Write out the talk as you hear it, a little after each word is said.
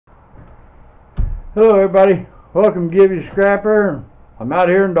Hello everybody, welcome to Give You Scrapper. I'm out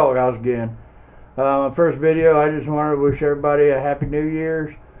here in Doghouse again. My first video, I just wanted to wish everybody a happy New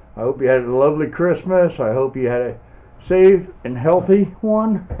Year's. I hope you had a lovely Christmas. I hope you had a safe and healthy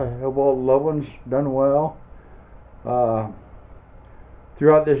one. I hope all the loved ones done well.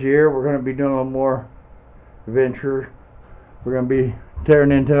 Throughout this year, we're going to be doing a little more adventure. We're going to be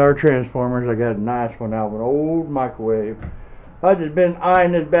tearing into our transformers. I got a nice one out of an old microwave. I've just been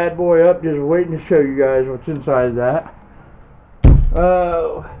eyeing this bad boy up, just waiting to show you guys what's inside of that.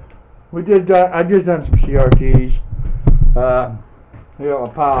 I just done some CRTs. We got a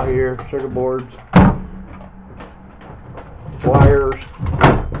pile here, circuit boards, wires.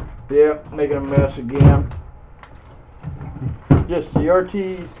 Yep, making a mess again. Just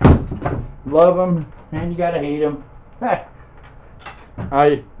CRTs. Love them, and you gotta hate them.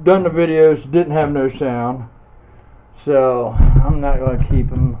 I done the videos, didn't have no sound. So, I'm not going to keep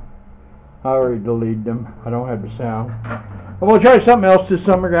them. I already deleted them. I don't have the sound. I'm going to try something else this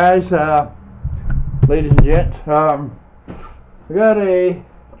summer, guys. Ladies and gents. I got a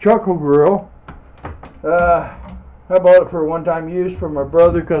charcoal grill. I bought it for one-time use for my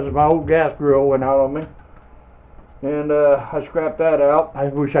brother because my old gas grill went out on me. And I scrapped that out. I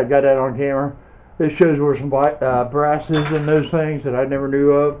wish I got that on camera. It shows where some brasses and those things that I never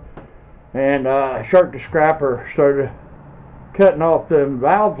knew of. And Shark the Scrapper started cutting off the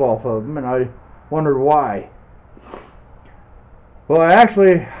valves off of them, and I wondered why. Well, I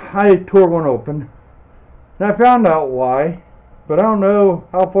tore one open, and I found out why, but I don't know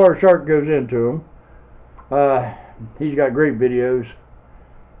how far Shark goes into them. He's got great videos.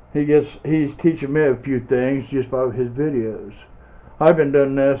 He's teaching me a few things just by his videos. I've been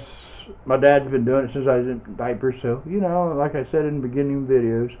doing this. My dad's been doing it since I was in diapers, so you know, like I said in the beginning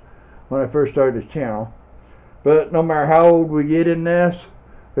videos, when I first started this channel. But no matter how old we get in this,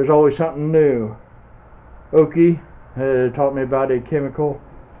 there's always something new. Oki taught me about a chemical,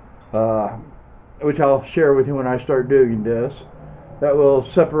 which I'll share with you when I start doing this, that will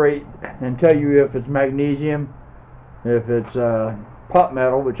separate and tell you if it's magnesium, if it's pot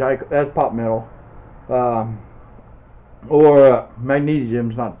metal, that's pot metal, or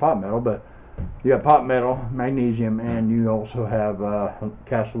magnesium's not pot metal, but you got pot metal, magnesium, and you also have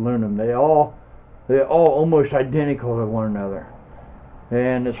cast aluminum. They're all almost identical to one another,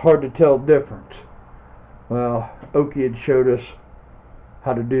 and it's hard to tell the difference. Well, Oki had showed us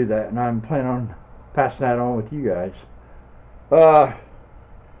how to do that, and I'm planning on passing that on with you guys.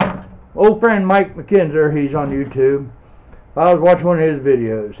 Old friend Mike McKenzie, he's on YouTube. I was watching one of his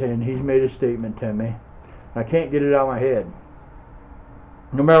videos, and he's made a statement to me. I can't get it out of my head.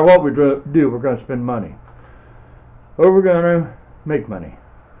 No matter what we do, we're going to spend money. Or we're going to make money.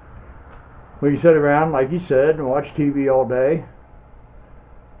 We can sit around, like you said, and watch TV all day.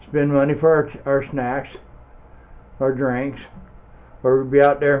 Spend money for our snacks, our drinks. Or we'll be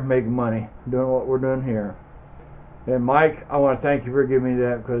out there making money, doing what we're doing here. And Mike, I want to thank you for giving me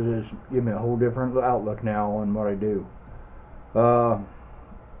that, because it's given me a whole different outlook now on what I do. I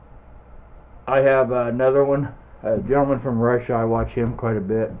have another one. A gentleman from Russia, I watch him quite a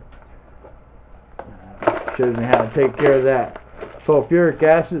bit. Shows me how to take care of that. Sulfuric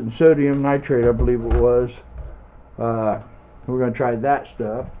acid and sodium nitrate, I believe it was. We're going to try that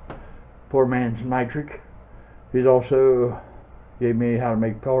stuff. Poor man's nitric. He's also gave me how to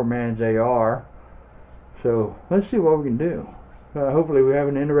make poor man's AR. So let's see what we can do. Hopefully we have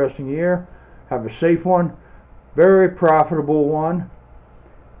an interesting year. Have a safe one. Very profitable one.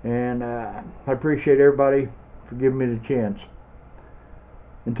 And I appreciate everybody for giving me the chance.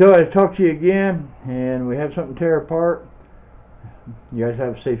 Until I talk to you again and we have something to tear apart, you guys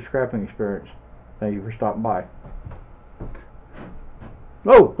have a safe scrapping experience. Thank you for stopping by.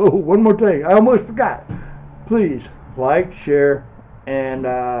 Oh, one more thing. I almost forgot. Please like, share, and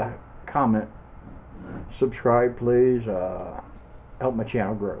comment. Subscribe, please. Help my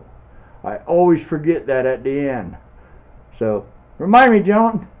channel grow. I always forget that at the end. So, remind me,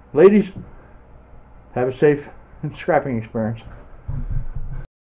 gentlemen, ladies, have a safe scrapping experience.